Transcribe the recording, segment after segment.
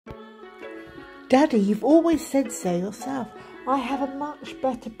Daddy, you've always said so yourself. I have a much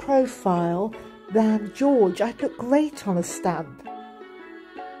better profile than George. I'd look great on a stamp.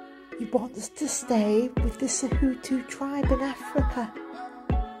 He wants to stay with the Sahutu tribe in Africa.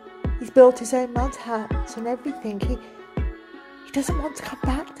 He's built his own mud huts and everything. He doesn't want to come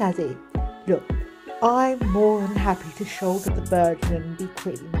back, Daddy. Look, I'm more than happy to shoulder the burden and be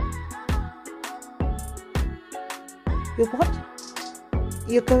queen. You're what?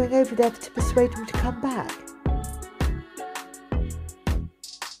 You're going over there to persuade him to come back?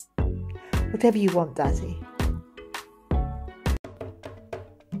 Whatever you want, Daddy.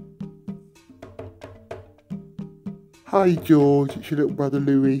 Hi George, it's your little brother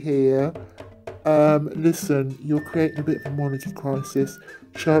Louis here. Listen, you're creating a bit of a monarchy crisis.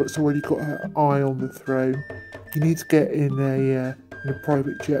 Charlotte's already got her eye on the throne. You need to get in a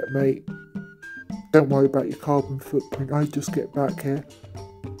private jet, mate. Don't worry about your carbon footprint. I just get back here.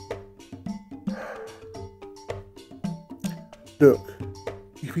 Look,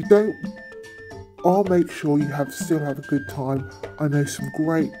 if you don't, I'll make sure you still have a good time. I know some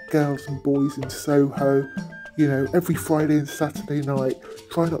great girls and boys in Soho. You know, every Friday and Saturday night.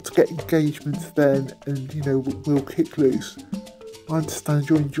 Try not to get engagements then, and you know, we'll kick loose. I understand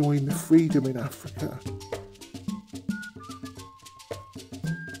you're enjoying the freedom in Africa.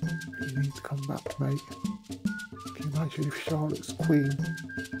 You need to come back, mate. Can you imagine if Charlotte's queen?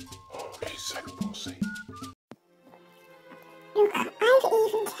 Oh, she's so bossy. Look, I've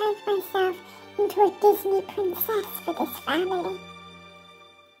even turned myself into a Disney princess for this family.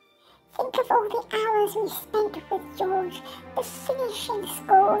 Think of all the hours we spent with George, the finishing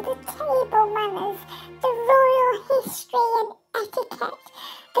school, the table manners, the royal history and etiquette,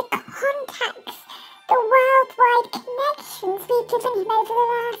 the contacts, the worldwide connections we've given him over the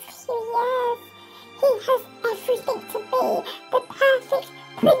last few years. He has everything to be the perfect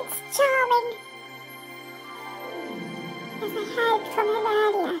Prince Charming. As I heard from him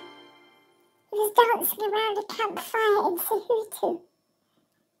earlier, he was dancing around a campfire in Sahutu.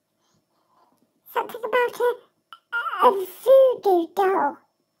 Something about a voodoo doll.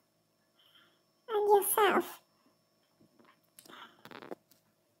 And yourself.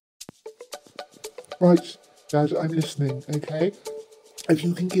 Right, Dad, I'm listening, okay? If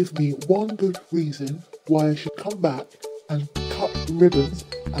you can give me one good reason why I should come back and cut ribbons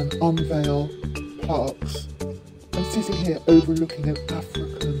and unveil plaques. I'm sitting here overlooking an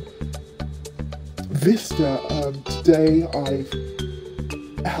African vista. Today I've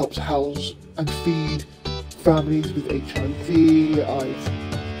helped house and feed families with HIV.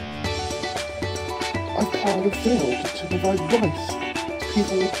 I've plowed a field to provide rice to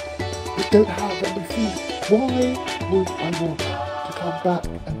people that don't have any food. Why would I want to come back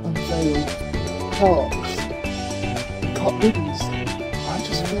and unveil plaques and cut ribbons? I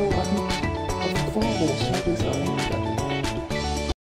just feel I'm far more service